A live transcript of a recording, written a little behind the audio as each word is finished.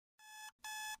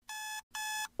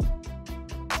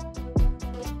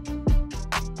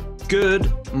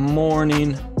Good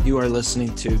morning. You are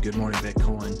listening to Good Morning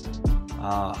Bitcoin.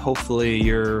 Hopefully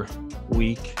your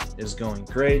week is going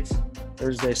great.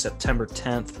 Thursday, September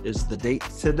 10th is the date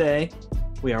today.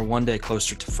 We are one day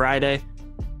closer to Friday,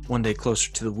 one day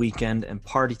closer to the weekend and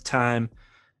party time.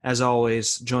 As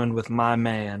always, joined with my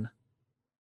man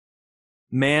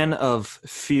of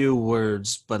few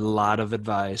words, but a lot of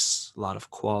advice, a lot of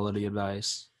quality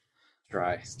advice.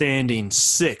 Try. Standing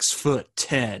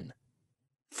 6'10",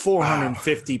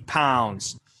 450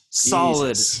 pounds,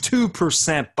 solid Jesus.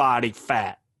 2% body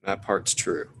fat. That part's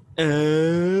true.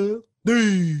 LD.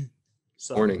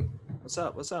 Morning. What's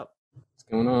up? What's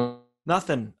going on?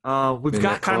 Nothing. We've In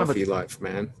got that kind of coffee a life,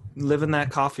 man. living that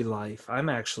coffee life. I'm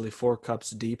actually 4 cups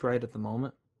deep right at the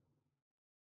moment,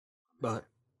 but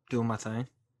doing my thing.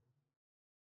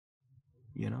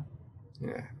 You know.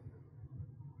 Yeah.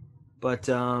 But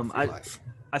Life.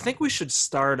 I think we should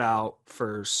start out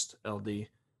first, LD,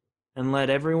 and let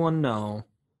everyone know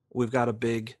we've got a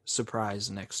big surprise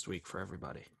next week for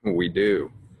everybody. We do.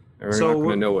 We're not going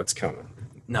to know what's coming.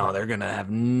 No, they're going to have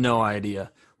no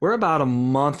idea. We're about a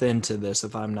month into this,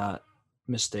 if I'm not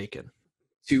mistaken.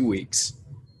 2 weeks.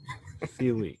 A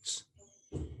few weeks.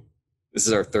 This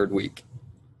is our third week.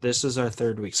 This is our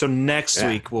third week. So next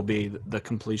week will be the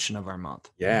completion of our month.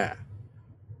 Yeah.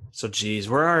 So, geez,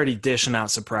 we're already dishing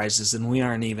out surprises, and we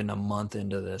aren't even a month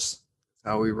into this.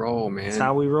 That's how we roll, man. That's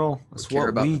how we roll. We care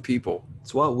about the people.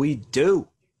 It's what we do.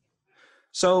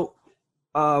 So,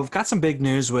 we've got some big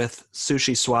news with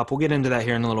Sushiswap. We'll get into that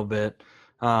here in a little bit.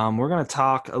 We're going to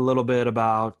talk a little bit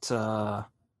about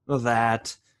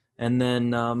that. And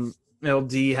then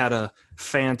LD had a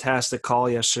fantastic call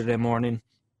yesterday morning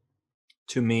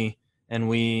to me, and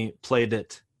we played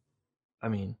it,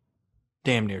 damn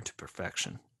near to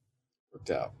perfection.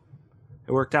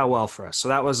 It worked out well for us. So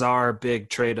that was our big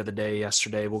trade of the day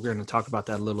yesterday. We're going to talk about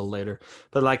that a little later.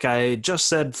 But like I just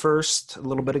said first a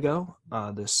little bit ago,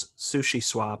 this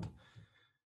Sushiswap,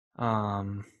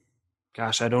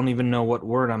 gosh, I don't even know what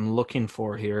word I'm looking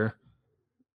for here,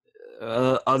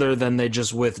 other than they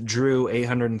just withdrew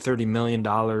 $830 million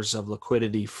of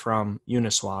liquidity from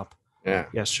Uniswap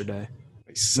yesterday.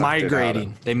 They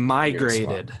migrated.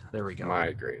 Uniswap. There we go.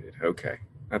 Migrated. Okay.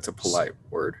 That's a polite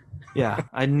word. Yeah,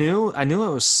 I knew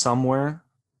it was somewhere,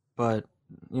 but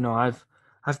I've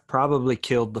probably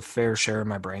killed the fair share of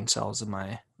my brain cells in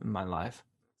my life.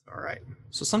 All right.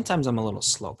 So sometimes I'm a little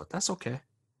slow, but that's okay.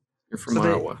 You're from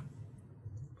Iowa.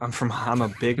 I'm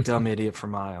a big dumb idiot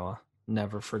from Iowa.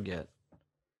 Never forget.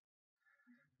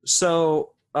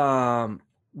 So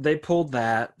they pulled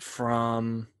that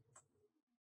from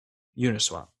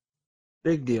Uniswap.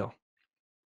 Big deal.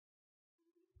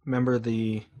 Remember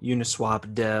the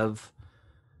Uniswap dev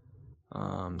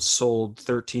sold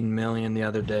 13 million the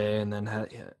other day, and then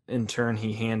in turn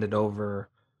he handed over,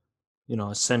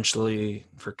 essentially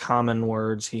for common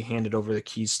words, he handed over the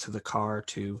keys to the car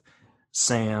to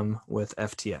Sam with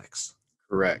FTX.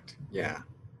 Correct. Yeah.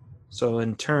 So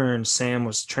in turn, Sam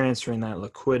was transferring that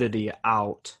liquidity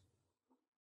out,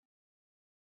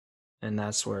 and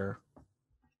that's where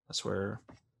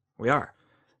we are.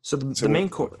 So the main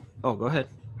core. Oh, go ahead.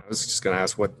 I was just going to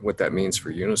ask what that means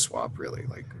for Uniswap, really.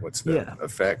 Like, what's the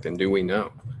effect, and do we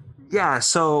know? Yeah,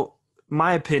 so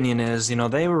my opinion is,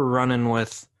 they were running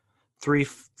with $3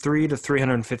 to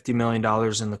 $350 million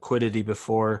in liquidity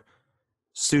before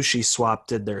Sushiswap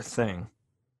did their thing.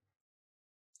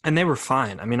 And they were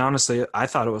fine. Honestly, I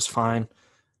thought it was fine.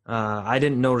 I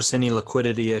didn't notice any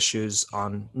liquidity issues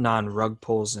on non-rug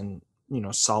pulls and,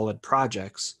 solid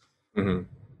projects. Mm-hmm.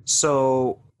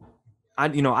 So I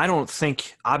don't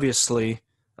think, obviously,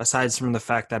 aside from the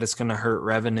fact that it's going to hurt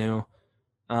revenue,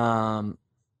 I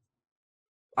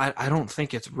don't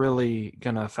think it's really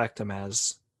going to affect them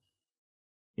as,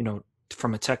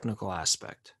 from a technical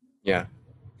aspect. Yeah.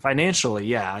 Financially,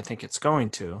 yeah, I think it's going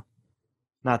to.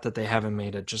 Not that they haven't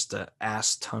made it just an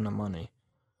ass ton of money.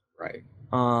 Right.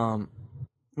 But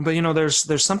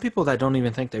there's some people that don't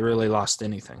even think they really lost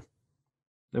anything.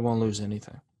 They won't lose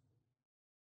anything.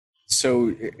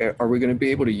 So are we going to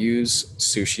be able to use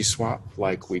Sushiswap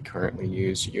like we currently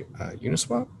use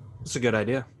Uniswap? That's a good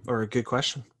idea, or a good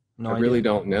question. I really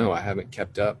don't know. I haven't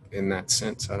kept up in that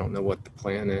sense. I don't know what the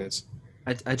plan is.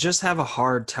 I just have a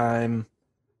hard time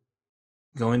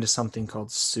going to something called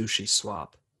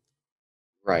Sushiswap.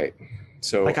 Right.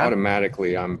 So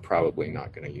automatically, I'm probably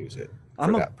not going to use it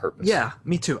for that purpose. Yeah,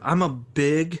 me too. I'm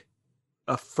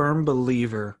a firm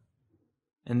believer,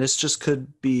 and this just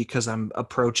could be because I'm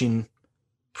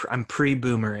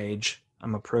pre-boomer age.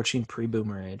 I'm approaching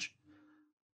pre-boomer age.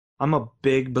 I'm a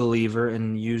big believer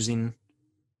in using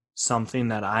something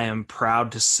that I am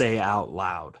proud to say out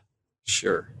loud.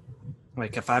 Sure.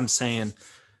 Like if I'm saying,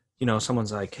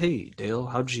 someone's like, "Hey, Dale,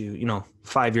 how'd you,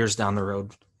 5 years down the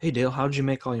road, hey, Dale, how'd you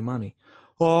make all your money?"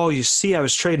 Oh, you see, I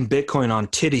was trading Bitcoin on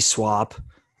Titty Swap,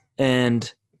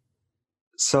 and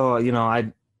so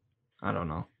I don't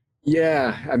know.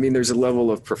 Yeah, I mean, there's a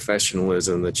level of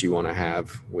professionalism that you want to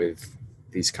have with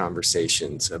these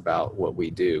conversations about what we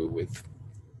do with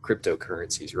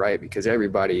cryptocurrencies, right? Because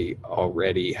everybody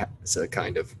already has a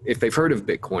kind of, if they've heard of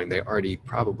Bitcoin, they already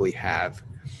probably have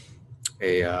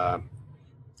a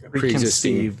pre-existing,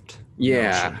 Preconceived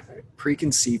yeah, notion.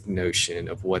 preconceived notion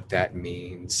of what that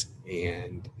means,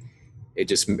 and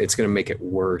it's going to make it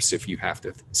worse if you have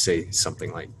to say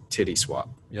something like titty swap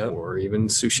Yep. or even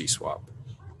sushi swap.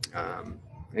 um,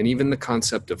 and even the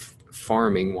concept of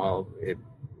farming, while it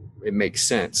makes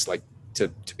sense, like to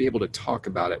be able to talk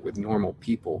about it with normal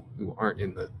people who aren't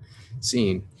in the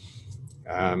scene.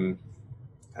 um,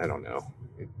 I don't know,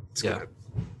 it's Yeah. gonna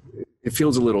it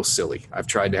feels a little silly. I've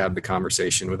tried to have the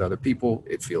conversation with other people,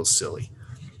 it feels silly.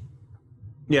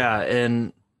 Yeah,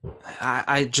 and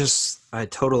I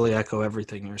totally echo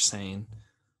everything you're saying.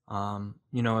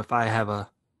 If I have a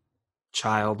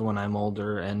child when I'm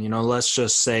older, and let's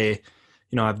just say,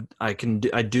 I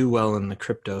do well in the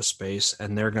crypto space,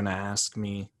 and they're gonna ask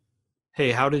me,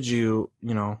 "Hey, how did you,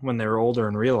 when they're older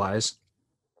and realize,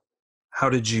 how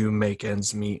did you make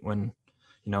ends meet when,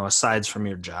 aside from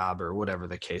your job or whatever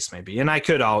the case may be?" And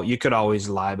you could always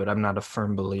lie, but I'm not a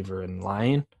firm believer in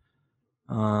lying.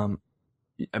 Um,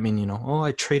 I mean, oh,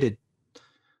 I traded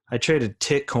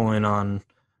Titcoin on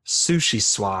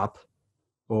Sushiswap,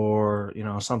 or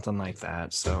something like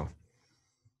that. So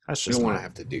that's You just don't want my. to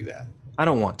have to do that. I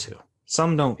don't want to.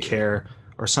 Some don't Yeah. care,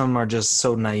 or some are just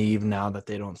so naive now that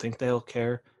they don't think they'll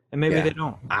care, and maybe Yeah. they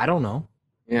don't. I don't know.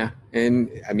 Yeah. And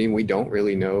I mean, we don't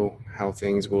really know how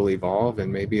things will evolve,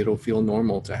 and maybe it'll feel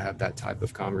normal to have that type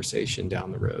of conversation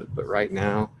down the road. But right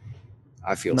now,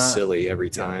 I feel Not silly every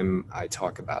Yeah, time I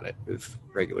talk about it with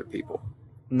regular people.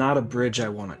 not a bridge I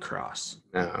want to cross.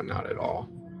 No, not at all.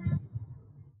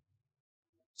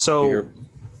 So You're,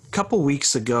 a couple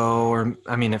weeks ago, or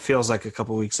I mean, it feels like a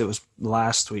couple weeks. It was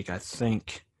last week, I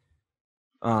think.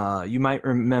 You might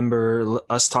remember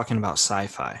us talking about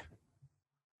SYFI,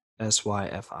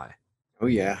 SYFI, oh,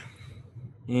 yeah.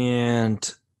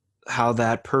 and how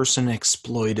that person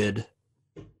exploited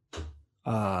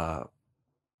uh,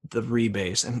 the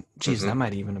rebase. And geez, Hmm. that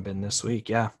might even have been this week.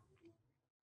 Yeah,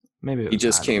 maybe it He was.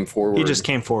 just I don't. came He just forward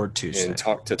came forward and Tuesday.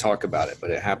 talk about it, but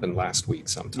it happened last week Yep,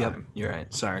 sometime. you're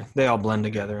right. Sorry, they all blend Yeah.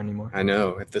 together anymore. I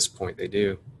know at this point they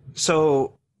do.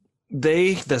 So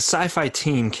the sci-fi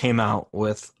team came out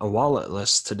with a wallet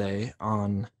list today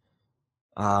on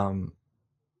um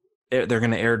they're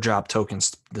going to airdrop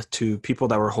tokens to people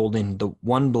that were holding the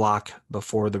one block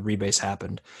before the rebase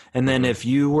happened. And then Hmm. if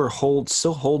you were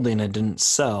still holding and didn't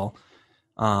sell,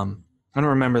 I don't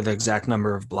remember the exact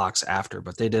number of blocks after,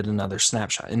 but they did another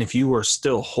snapshot. And if you were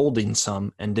still holding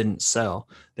some and didn't sell,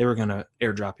 they were going to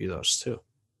airdrop you those too.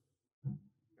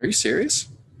 Are you serious?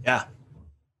 Yeah.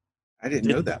 I didn't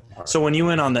know that part. So when you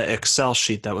went on the Excel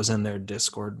sheet that was in their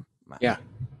Discord, Yeah.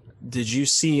 did you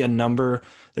see a number?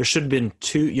 There should have been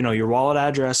two, your wallet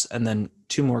address and then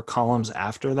two more columns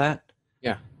after that.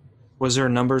 Yeah. Was there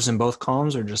numbers in both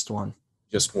columns or just one?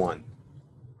 Just one.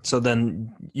 So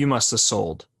then you must have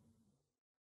sold.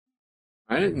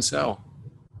 I didn't sell.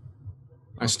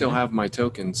 I still Okay. have my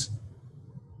tokens.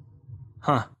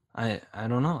 Huh. I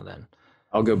don't know then.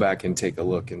 I'll go back and take a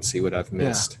look and see what I've Yeah.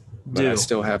 missed. But I Do.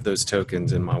 still have those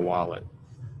tokens in my wallet.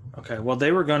 Okay. Well,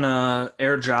 they were gonna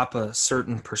airdrop a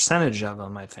certain percentage of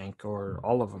them, I think, or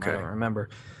all of them. I don't Okay. remember.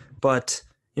 But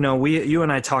you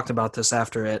and I talked about this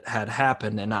after it had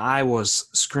happened, and I was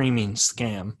screaming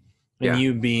scam, and Yeah.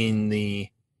 you being the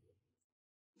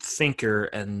thinker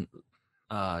and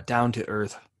down to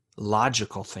earth,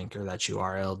 logical thinker that you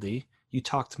are, LD, you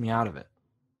talked me out of it.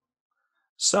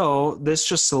 So this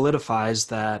just solidifies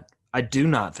that I do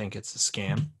not think it's a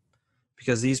scam,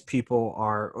 because these people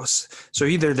are so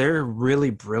either they're really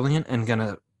brilliant and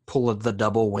gonna pull the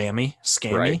double whammy,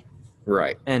 scam Right. me,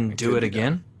 Right. and It do could it be done.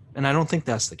 again. And I don't think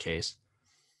that's the case.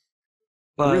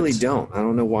 I really But don't. I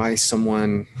don't know why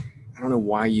someone. I don't know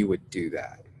why you would do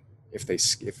that. If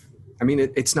I mean,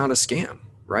 it's not a scam,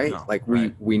 right? no, Like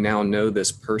right. we now know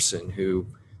this person who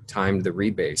timed the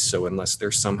rebase. So unless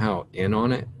they're somehow in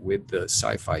on it with the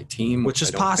sci-fi team, Which which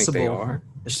is I don't think they possible. are,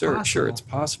 It's sure, it's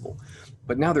possible. possible.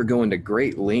 But now they're going to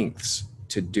great lengths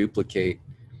to duplicate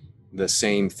the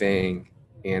same thing,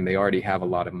 and they already have a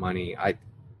lot of money. I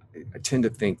tend to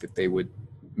think that they would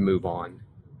move on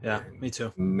Yeah, and me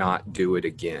too. not do it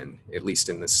again, at least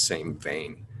in the same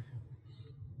vein.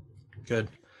 Good.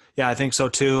 Yeah, I think so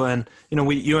too. And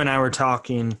you and I were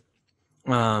talking.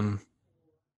 Um,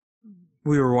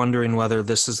 we were wondering whether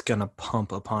this is going to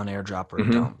pump upon airdrop or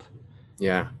Mm-hmm. dump.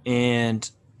 Yeah. And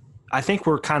I think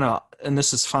we're kind of, and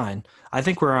this is fine. I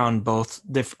think we're on both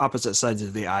opposite sides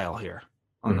of the aisle here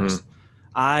on Mm-hmm. this.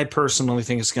 I personally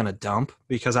think it's going to dump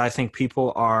because I think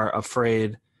people are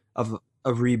afraid of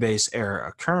a rebase error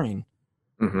occurring.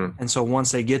 Mm-hmm. And so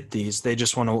once they get these, they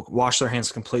just want to wash their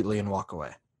hands completely and walk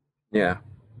away. Yeah.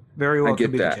 Very I well could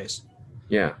get be the that. case.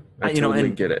 Yeah. I totally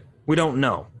And get it. we don't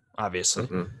know, obviously,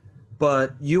 Mm-hmm.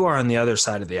 but you are on the other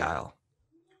side of the aisle.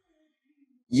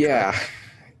 Yeah.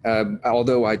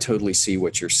 Although I totally see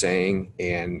what you're saying,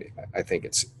 and I think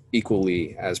it's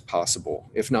equally as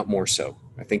possible, if not more so.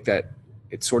 I think that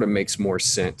it sort of makes more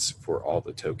sense for all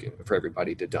the token, for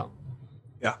everybody to dump.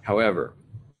 Yeah. However,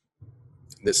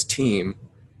 this team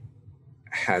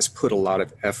has put a lot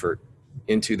of effort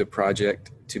into the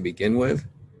project to begin with,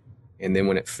 and then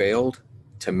when it failed,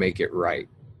 to make it right.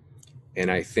 And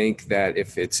I think that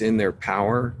if it's in their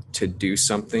power to do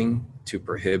something to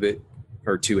prohibit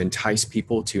or to entice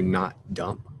people to not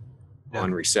dump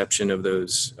on reception of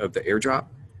the airdrop,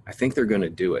 I think they're going to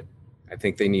do it. I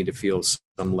think they need to feel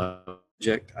some level of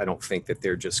project. I don't think that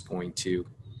they're just going to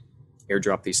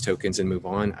airdrop these tokens and move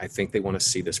on. I think they want to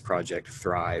see this project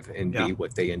thrive and be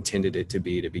what they intended it to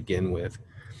be to begin with.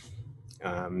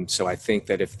 So I think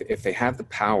that if they have the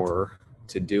power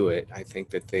to do it, I think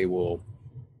that they will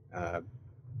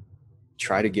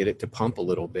try to get it to pump a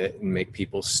little bit and make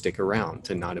people stick around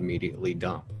to not immediately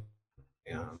dump.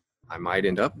 I might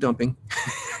end up dumping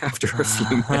after a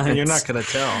few minutes. You're not going to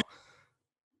tell.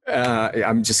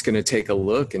 I'm just going to take a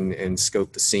look and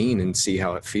scope the scene and see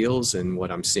how it feels and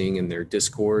what I'm seeing in their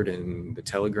Discord and the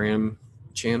Telegram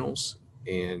channels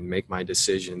and make my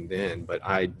decision then. But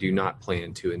I do not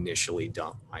plan to initially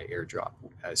dump my airdrop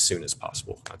as soon as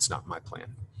possible. That's not my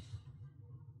plan.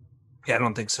 Yeah, I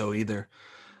don't think so either.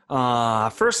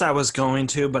 First I was going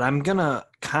to, but I'm going to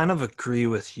kind of agree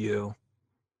with you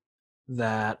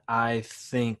that I do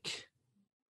think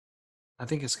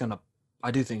it's going to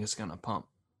pump.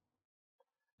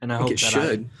 And I hope it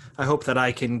should. I hope that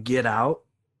I can get out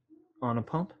on a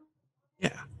pump.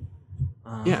 Yeah.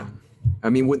 Yeah. I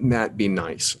mean, wouldn't that be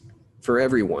nice for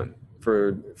everyone,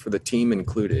 for the team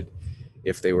included,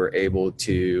 if they were able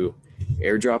to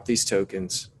airdrop these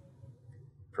tokens,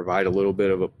 provide a little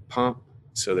bit of a pump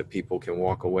so that people can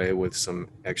walk away with some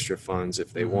extra funds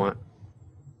if they want.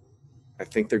 I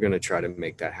think they're going to try to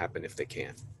make that happen if they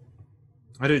can.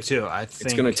 I do too. I think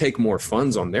it's going to take more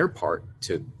funds on their part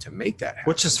to make that happen.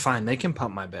 Which is fine. They can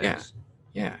pump my bags.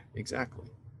 Yeah, exactly.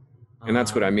 And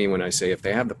that's what I mean when I say if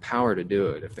they have the power to do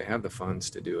it, if they have the funds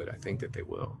to do it, I think that they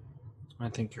will. I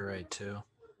think you're right too.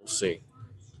 We'll see.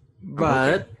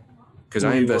 But because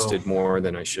I invested more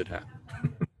than I should have.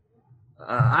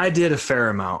 I did a fair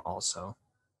amount also.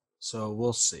 So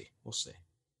we'll see. We'll see.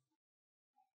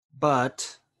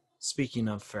 But speaking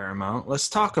of fair amount, let's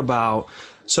talk about,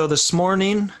 so this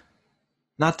morning,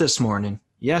 not this morning,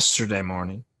 yesterday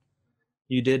morning,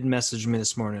 you did message me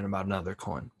this morning about another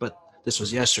coin, but this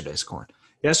was yesterday's coin.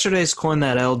 Yesterday's coin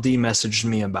that LD messaged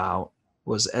me about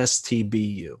was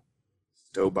STBU.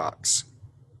 Stobox.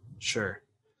 Sure.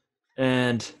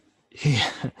 And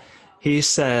he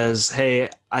says, hey,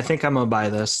 I think I'm going to buy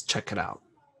this. Check it out.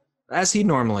 As he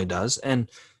normally does. And,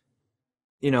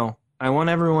 I want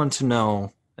everyone to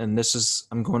know, and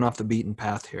I'm going off the beaten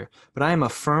path here, but I am a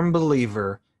firm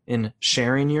believer in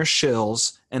sharing your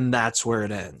shills, and that's where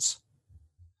it ends.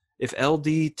 If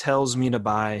LD tells me to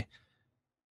buy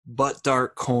butt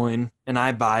dart coin and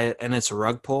I buy it and it's a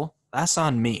rug pull, that's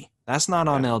on me. That's not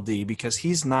on LD because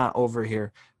he's not over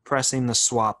here pressing the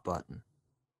swap button.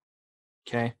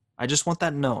 Okay? I just want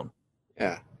that known.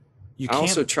 Yeah. I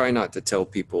also try not to tell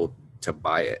people to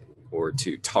buy it or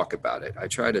to talk about it. I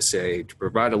try to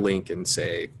provide a link and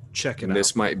say, check it out.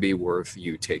 This might be worth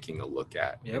you taking a look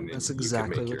at. Yep, and that's exactly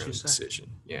you can make what your you own said. Decision.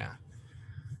 Yeah.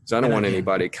 So I don't want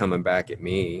anybody coming back at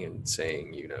me and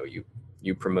saying,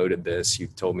 you promoted this, you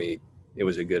told me it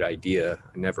was a good idea.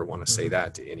 I never want to say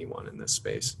that to anyone in this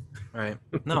space. Right.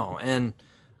 No, and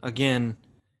again,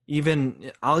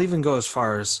 I'll even go as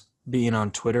far as being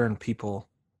on Twitter and people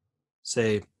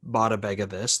say bought a bag of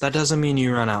this. That doesn't mean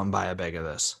you run out and buy a bag of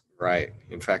this. Right.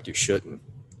 In fact, you shouldn't.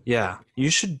 Yeah. You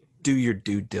should do your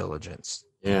due diligence.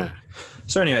 Yeah.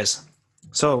 So anyways,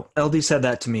 LD said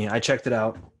that to me. I checked it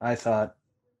out. I thought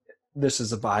this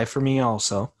is a buy for me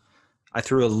also. I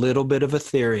threw a little bit of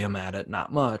Ethereum at it,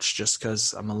 not much, just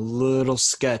because I'm a little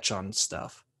sketch on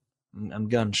stuff. I'm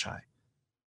gun shy.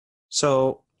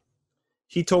 So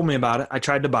he told me about it. I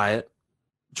tried to buy it.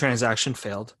 Transaction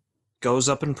failed. goes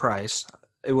up in price.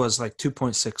 It was like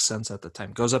 2.6 cents at the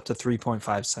time. Goes up to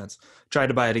 3.5 cents. Tried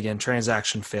to buy it again.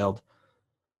 Transaction failed.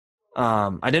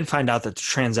 I didn't find out that the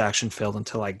transaction failed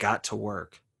until I got to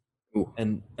work. Ooh.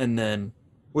 And then,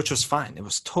 which was fine. It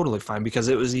was totally fine because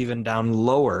it was even down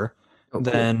lower Oh, cool.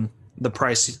 than the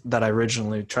price that I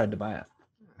originally tried to buy it.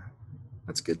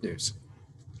 That's good news.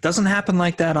 Doesn't happen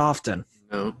like that often.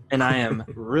 No. And I am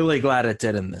really glad it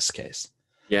did in this case.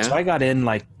 So Yeah. I got in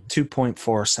like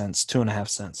 2.4 cents, 2.5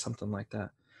 cents, something like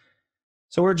that.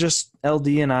 So we're just LD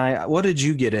and I. What did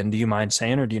you get in? Do you mind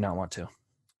saying, or do you not want to?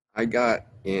 I got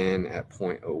in at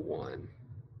 0.01.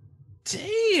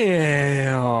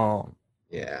 Damn.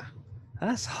 Yeah.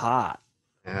 That's hot.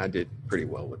 And I did pretty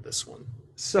well with this one.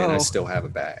 And I So still have a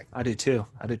bag. I do too.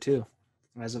 I do too.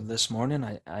 As of this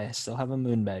morning, I still have a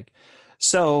moon bag.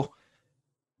 So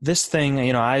this thing,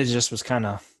 I just was kind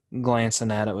of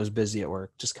glancing at it, was busy at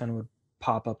work, just kind of would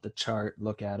pop up the chart,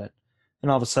 look at it.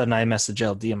 And all of a sudden I message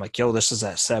LD. I'm like, yo, this is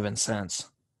at 7 cents.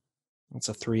 It's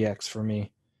a 3X for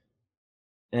me.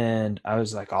 And I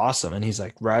was like, awesome. And he's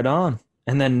like, right on.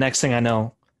 And then next thing I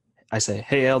know, I say,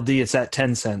 hey, LD, it's at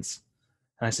 10 cents.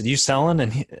 And I said, you selling?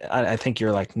 And I think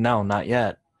you're like, no, not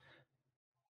yet.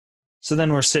 So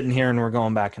then we're sitting here and we're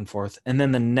going back and forth. And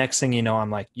then the next thing you know, I'm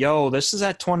like, yo, this is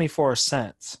at 24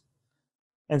 cents.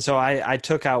 And so I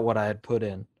took out what I had put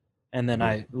in and then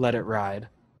I let it ride.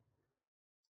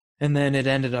 And then it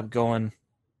ended up going,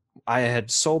 I had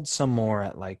sold some more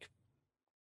at like,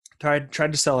 tried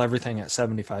to sell everything at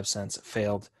 75 cents. It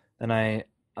failed. Then I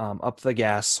upped the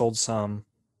gas, sold some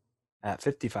at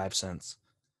 55 cents.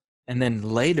 And then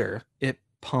later it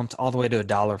pumped all the way to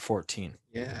 $1.14.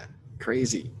 Yeah.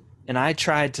 Crazy. And I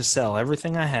tried to sell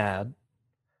everything I had.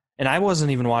 And I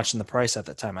wasn't even watching the price at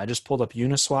the time. I just pulled up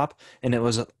Uniswap and it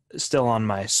was still on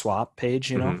my swap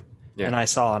page, Yeah. And I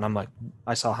saw it and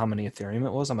I saw how many Ethereum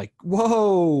it was. I'm like,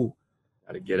 whoa.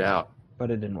 Got to get out.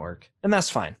 But it didn't work. And that's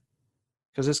fine.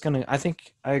 Because I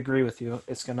think I agree with you.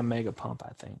 It's going to mega pump,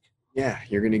 I think. Yeah,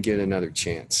 you're going to get another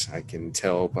chance. I can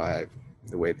tell by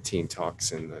the way the team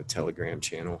talks in the Telegram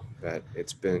channel that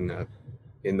it's been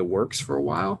in the works for a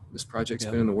while. This project's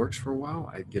been in the works for a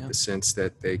while. I get the sense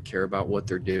that they care about what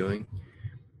they're doing.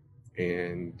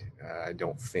 And I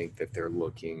don't think that they're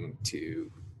looking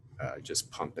to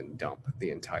just pump and dump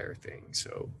the entire thing.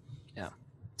 So yeah,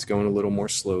 it's going a little more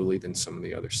slowly than some of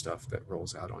the other stuff that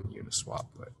rolls out on Uniswap.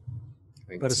 But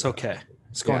it's okay.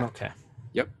 It's going okay.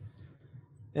 Yep.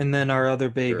 And then our other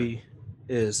baby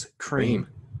is Cream.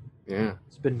 Yeah.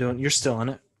 It's been doing, you're still in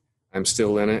it. I'm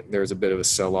still in it. There's a bit of a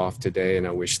sell-off today, and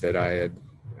I wish that I had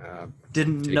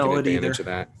didn't taken know it either. advantage of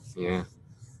that. Yeah.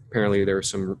 Apparently there were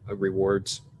some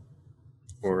rewards,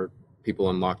 or people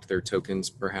unlocked their tokens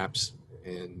perhaps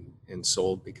and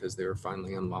sold because they were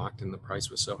finally unlocked and the price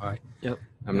was so high. Yep.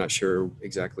 I'm not sure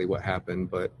exactly what happened,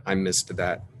 but I missed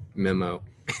that memo.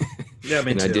 Yeah,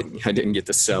 me and too. I didn't get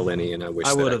to sell any, and I wish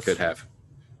that I could have.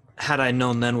 Had I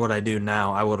known then what I do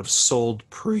now, I would have sold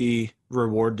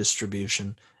pre-reward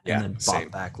distribution and then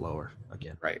bought back lower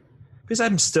again. Right. Because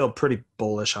I'm still pretty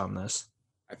bullish on this.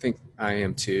 I think I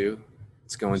am too.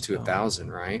 It's going to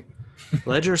 1,000, right?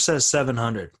 Ledger says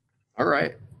 700. All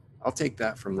right. I'll take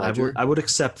that from Ledger. I would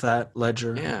accept that,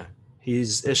 Ledger. Yeah.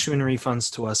 He's issuing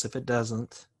refunds to us if it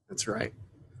doesn't. That's right.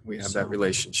 We have that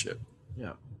relationship.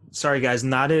 Yeah. Sorry, guys.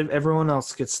 Not everyone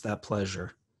else gets that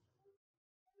pleasure.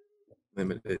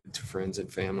 Limited to friends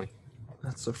and family.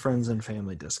 That's a friends and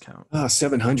family discount.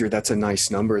 700. That's a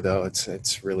nice number, though.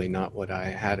 It's really not what I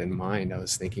had in mind. I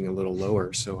was thinking a little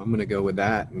lower, so I'm going to go with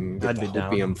that and get the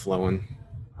hopium flowing.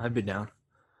 I'd be down.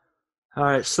 All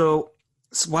right. So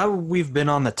while we've been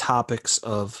on the topics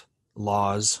of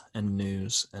laws and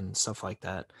news and stuff like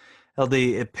that, LD,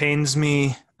 it pains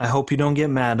me. I hope you don't get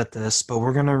mad at this, but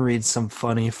we're going to read some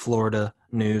funny Florida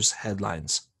news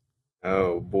headlines.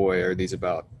 Oh, boy. Are these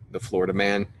about the Florida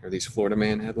man? Are these Florida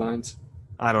man headlines?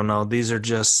 I don't know. These are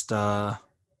just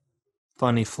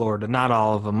funny Florida. Not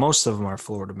all of them. Most of them are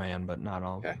Florida man, but not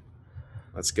all of them.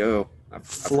 Let's go. I've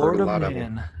Florida heard a lot man of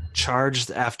them.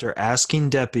 Charged after asking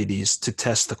deputies to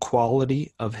test the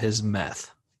quality of his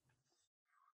meth.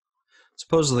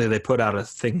 Supposedly they put out a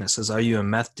thing that says, are you a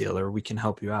meth dealer? We can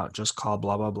help you out. Just call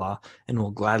blah, blah, blah, and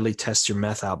we'll gladly test your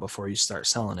meth out before you start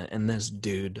selling it. And this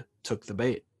dude took the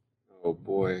bait. Oh,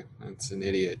 boy. That's an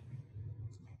idiot.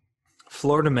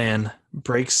 Florida man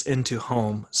breaks into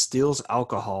home, steals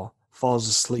alcohol, falls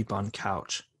asleep on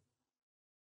couch.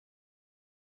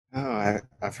 Oh,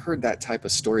 I've heard that type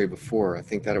of story before. I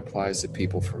think that applies to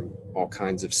people from all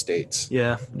kinds of states.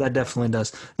 Yeah, that definitely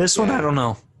does. This one, I don't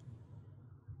know.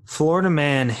 Florida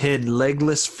man hid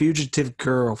legless fugitive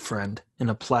girlfriend in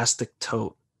a plastic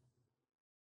tote.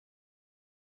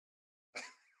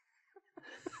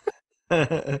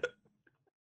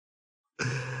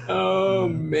 Oh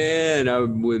man, I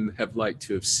would have liked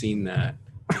to have seen that.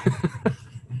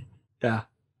 Yeah.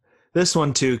 This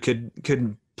one too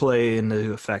could play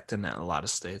into effect in a lot of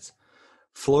states.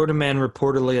 Florida man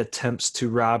reportedly attempts to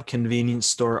rob convenience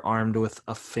store armed with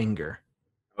a finger.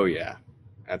 Oh yeah,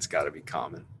 that's got to be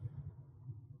common.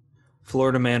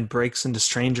 Florida man breaks into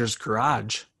stranger's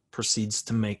garage, proceeds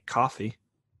to make coffee.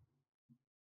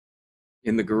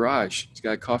 In the garage, he's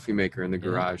got a coffee maker in the Yeah.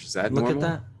 garage. Is that Look at normal?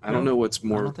 that. I No, don't know what's I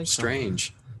more don't think so.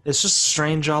 strange. It's just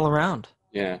strange all around.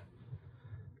 Yeah.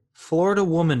 Florida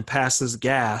woman passes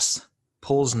gas,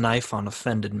 pulls knife on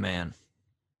offended man.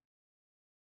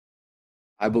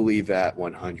 I believe that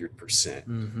 100%.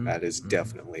 Mm-hmm. That is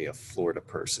definitely a Florida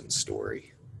person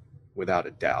story, without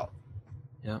a doubt.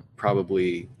 Yeah.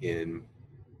 Probably in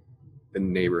the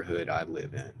neighborhood I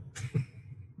live in.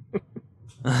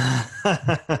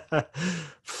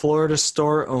 Florida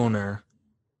store owner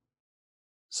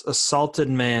assaulted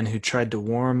man who tried to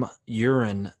warm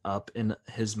urine up in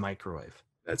his microwave.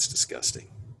 That's disgusting.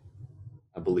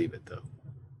 I believe it though.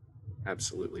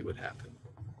 Absolutely would happen.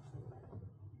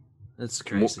 That's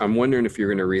crazy. I'm wondering if you're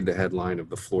going to read the headline of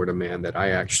the Florida man that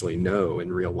I actually know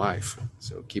in real life.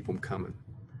 So keep them coming.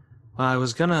 Well, I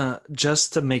was gonna,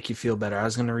 just to make you feel better, I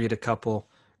was gonna read a couple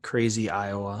crazy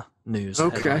Iowa news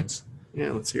headlines.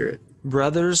 Yeah, let's hear it.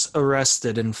 Brothers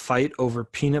arrested in fight over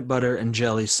peanut butter and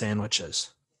jelly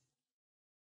sandwiches.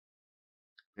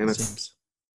 And Seems.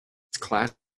 it's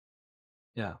classic.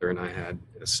 Yeah. And I had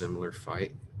a similar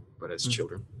fight, but as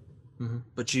children. Mm-hmm.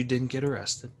 But you didn't get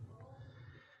arrested.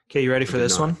 Okay, you ready for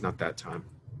this one? Not that time.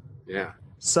 Yeah.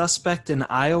 Suspect in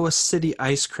Iowa City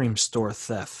ice cream store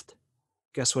theft.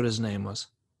 Guess what his name was?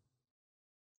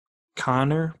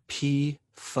 Connor P.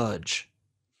 Fudge.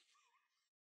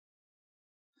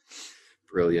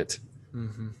 Brilliant.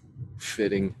 Mm-hmm.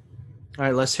 Fitting. All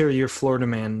right, let's hear your Florida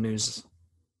man news.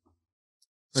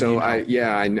 So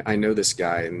I know this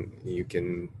guy, and you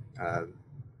can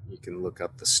look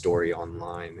up the story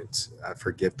online. I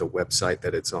forget the website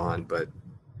that it's on, but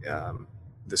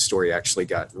the story actually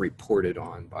got reported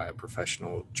on by a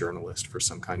professional journalist for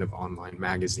some kind of online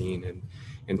magazine,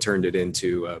 and turned it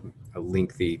into a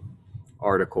lengthy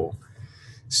article.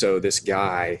 So this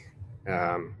guy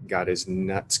got his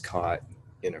nuts caught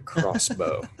in a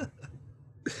crossbow.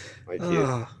 He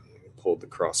pulled the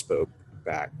crossbow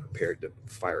back, prepared to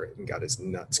fire it, and got his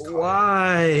nuts caught.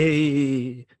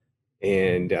 Why?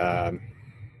 And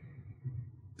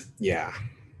yeah,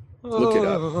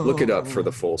 look it up for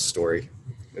the full story.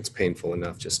 It's painful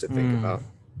enough just to think about.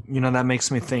 You know, that makes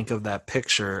me think of that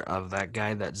picture of that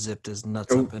guy that zipped his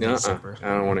nuts up in his zipper. I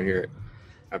don't want to hear it.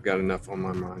 I've got enough on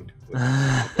my mind.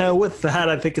 With that,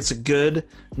 I think it's a good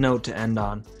note to end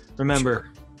on. Remember,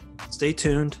 stay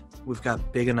tuned. We've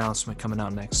got big announcement coming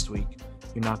out next week.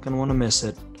 You're not going to want to miss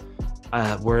it.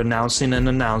 We're announcing an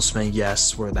announcement.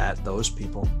 Yes, we're those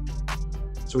people.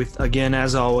 So again,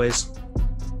 as always,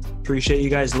 appreciate you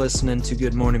guys listening to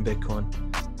Good Morning Bitcoin.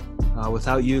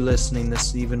 Without you listening,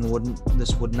 this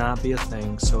would not be a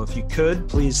thing. So if you could,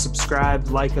 please subscribe,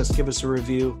 like us, give us a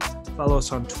review, follow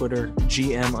us on Twitter,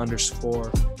 GM_Bitcoin.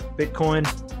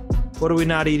 What are we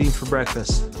not eating for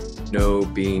breakfast? No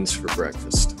beans for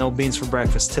breakfast. No beans for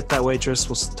breakfast. Tip that waitress.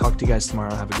 We'll talk to you guys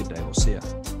tomorrow. Have a good day. We'll see ya.